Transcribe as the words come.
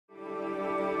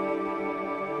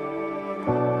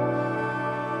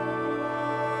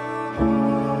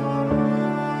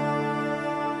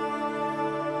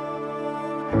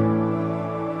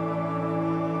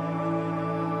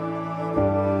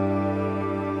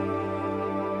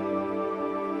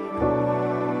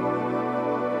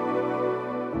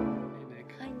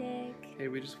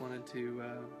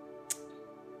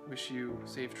wish you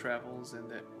safe travels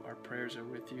and that our prayers are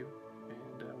with you.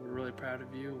 And we're really proud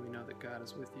of you. We know that God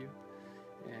is with you.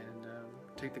 And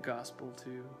take the gospel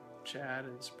to Chad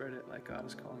and spread it like God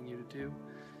is calling you to do.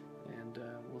 And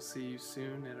we'll see you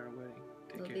soon at our wedding.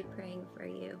 Take care. We'll be praying for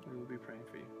you. We will be praying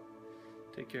for you.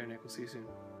 Take care, Nick. We'll see you soon.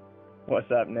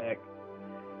 What's up, Nick?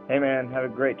 Hey, man, have a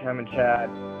great time in Chad.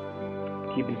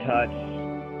 Keep in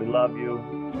touch. We love you.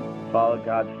 Follow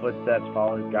God's footsteps.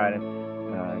 Follow His guidance.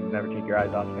 Never take your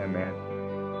eyes off Him, man.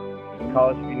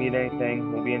 Call us if you need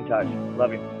anything. We'll be in touch.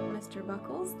 Love you. Mr.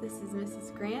 Buckles, this is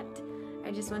Mrs. Grant.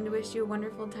 I just wanted to wish you a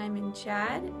wonderful time in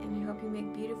Chad, and I hope you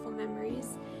make beautiful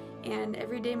memories. And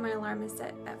every day my alarm is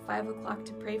set at 5 o'clock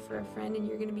to pray for a friend, and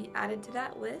you're going to be added to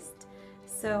that list.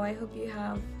 So I hope you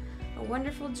have a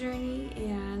wonderful journey,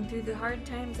 and through the hard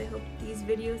times, I hope these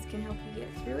videos can help you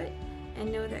get through it, and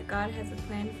know that God has a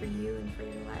plan for you and for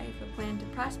your life, a plan to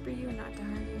prosper you and not to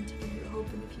harm you, and to give you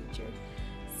hope in the future.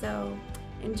 So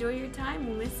enjoy your time.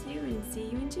 We'll miss you, and see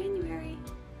you in January.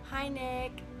 Hi,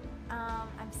 Nick.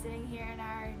 I'm sitting here in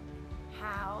our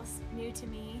house, new to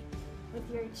me, with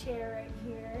your chair right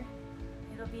here.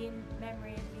 It'll be in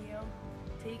memory of you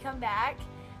till you come back.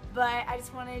 But I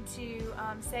just wanted to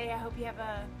say I hope you have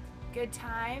a good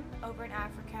time over in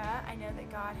Africa. I know that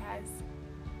God has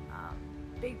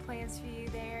big plans for you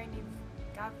there, and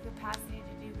you've got the capacity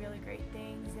to do really great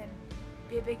things and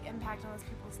be a big impact on those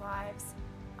people's lives.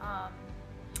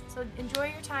 So enjoy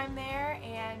your time there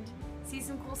and see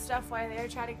some cool stuff while you're there.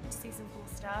 Try to see some cool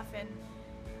stuff, and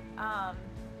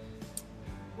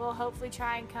we'll hopefully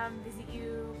try and come visit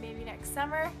you maybe next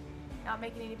summer. Not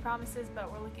making any promises,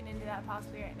 but we're looking into that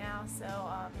possibly right now. So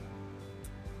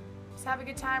just have a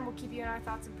good time. We'll keep you in our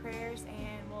thoughts and prayers,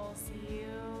 and we'll see you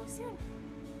soon.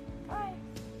 Bye.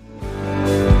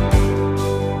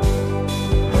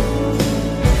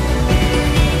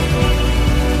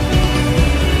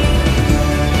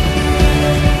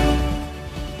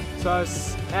 So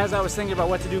as I was thinking about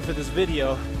what to do for this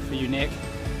video for you, Nick,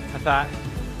 I thought,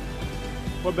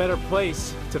 what better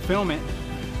place to film it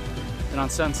than on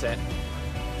Sunset,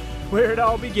 where it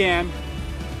all began.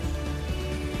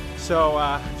 So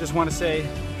just want to say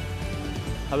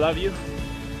I love you.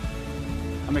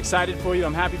 I'm excited for you.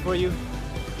 I'm happy for you.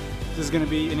 This is going to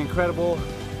be an incredible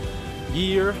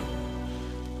year,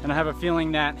 and I have a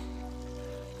feeling that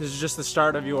this is just the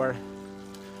start of your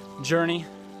journey.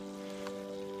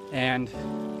 And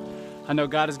I know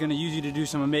God is going to use you to do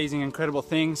some amazing, incredible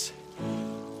things.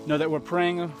 Know that we're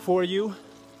praying for you,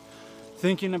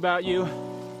 thinking about you,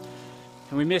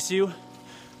 and we miss you,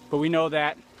 but we know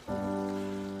that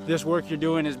this work you're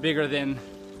doing is bigger than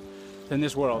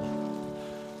this world.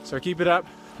 So keep it up.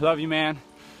 Love you, man.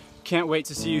 Can't wait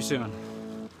to see you soon.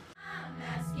 I'm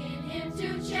asking him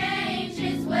to change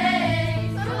his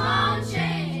ways. Come on,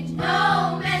 change.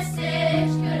 No message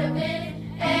could have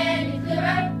been any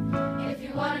clearer. If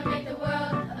you want to make the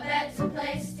world a better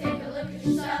place, take a look at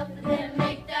yourself and then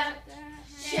make that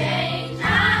change.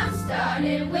 I'm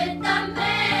starting with the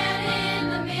man in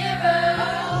the mirror.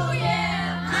 Oh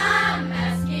yeah. I'm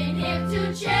asking him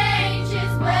to change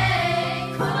his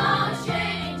ways. Come on,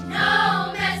 change.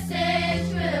 No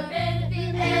message could have been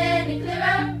any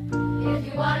clearer. If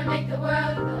you want to make the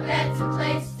world a better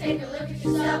place, take a look at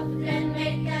yourself and then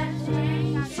make that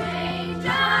change. Change.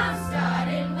 I'm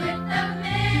starting with the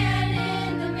man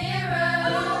in the mirror.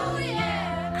 Oh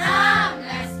yeah. I'm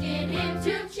asking him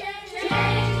to change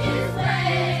his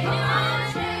ways. Come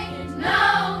on, change.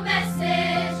 No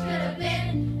message could have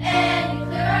been any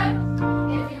clearer.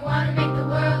 If you want to make the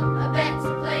world a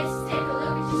better place, take a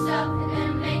look at yourself and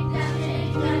then make that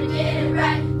change. Gotta get it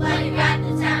right while you got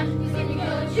the time. 'Cause if you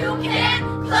go, you can't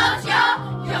close your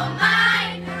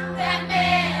mind. That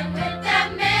man with that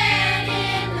man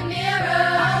in the mirror.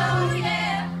 Oh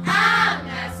yeah. I'm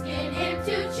asking him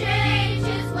to change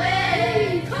his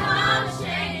ways. Come on,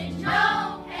 change. No,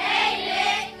 hey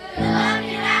Nick, good luck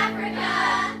in Africa.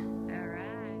 All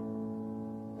right.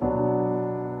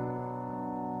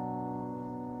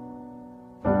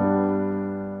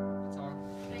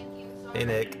 Hey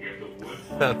Nick,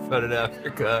 have fun in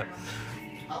Africa.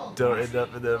 Don't end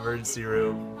up in the emergency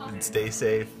room, and stay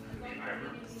safe.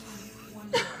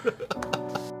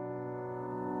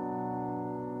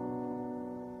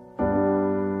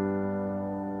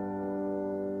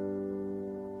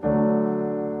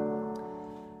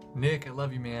 Nick, I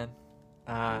love you, man.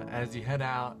 As you head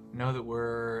out, know that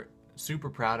we're super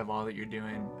proud of all that you're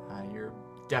doing. You're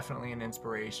definitely an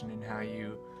inspiration in how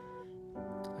you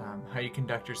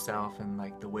conduct yourself and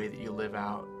like the way that you live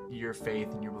out your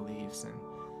faith and your beliefs, and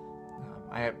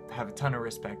I have a ton of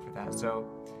respect for that. So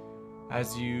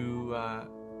as you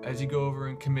as you go over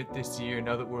and commit this year,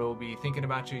 know that we'll be thinking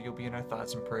about you. You'll be in our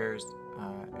thoughts and prayers,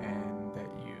 and that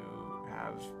you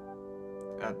have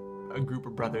a group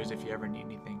of brothers if you ever need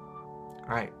anything.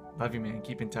 All right, love you, man.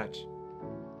 Keep in touch.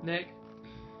 Nick,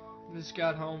 just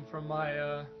got home from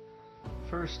my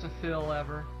first fill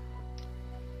ever.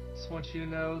 Just want you to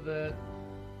know that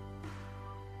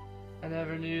I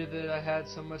never knew that I had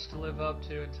so much to live up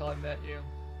to until I met you.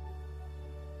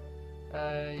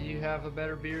 You have a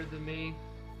better beard than me,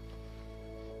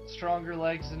 stronger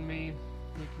legs than me,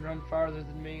 you can run farther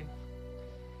than me,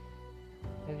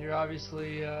 and you're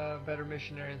obviously a better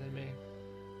missionary than me.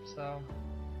 So,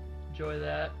 enjoy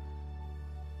that.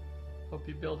 Hope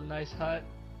you build a nice hut,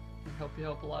 and hope you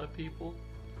help a lot of people.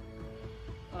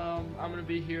 I'm going to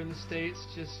be here in the States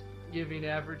just giving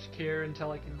average care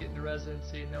until I can get into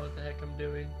residency and know what the heck I'm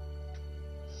doing.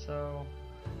 So,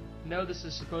 I know this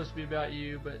is supposed to be about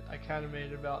you, but I kind of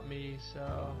made it about me,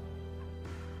 so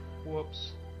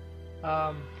whoops.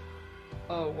 Oh,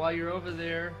 while you're over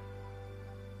there,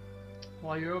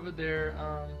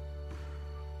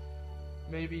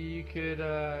 maybe you could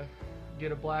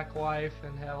get a black wife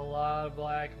and have a lot of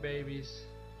black babies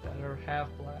that are half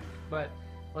black. But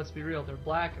let's be real, they're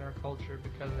black in our culture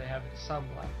because they have some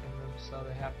black in them, so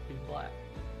they have to be black.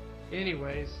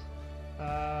 Anyways,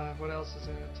 what else is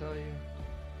I going to tell you?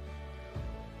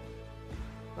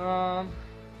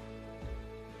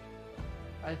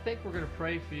 I think we're going to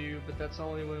pray for you, but that's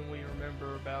only when we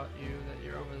remember about you, that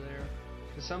you're over there.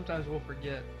 Because sometimes we'll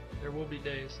forget. There will be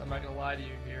days, I'm not going to lie to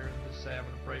you here and just say I'm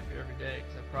going to pray for you every day,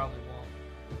 because I probably won't.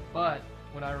 But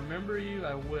when I remember you,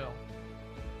 I will.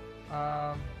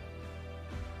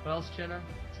 What else, Jenna?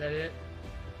 Is that it?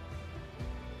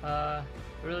 I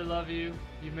really love you.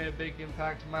 You've made a big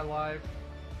impact in my life.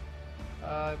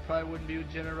 I probably wouldn't be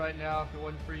with Jenna right now if it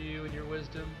wasn't for you and your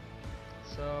wisdom.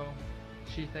 So,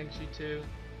 she thanks you too.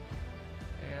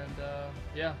 And,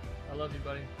 yeah, I love you,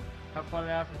 buddy. Have fun in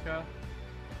Africa.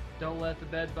 Don't let the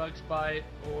bed bugs bite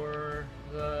or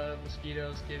the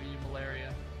mosquitoes give you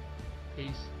malaria.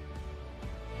 Peace.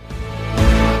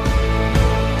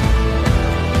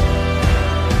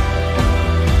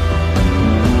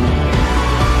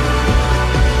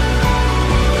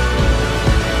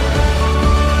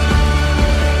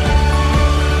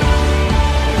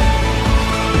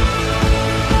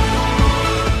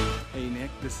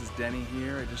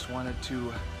 Here. I just wanted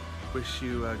to wish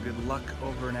you good luck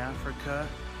over in Africa,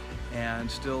 and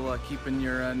still keeping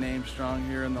your name strong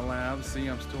here in the lab. See,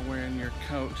 I'm still wearing your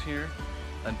coat here,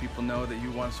 letting people know that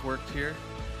you once worked here.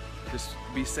 Just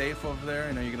be safe over there.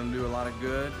 I know you're going to do a lot of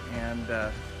good, and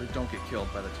don't get killed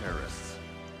by the terrorists.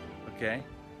 Okay?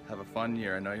 Have a fun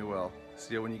year. I know you will.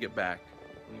 See you when you get back.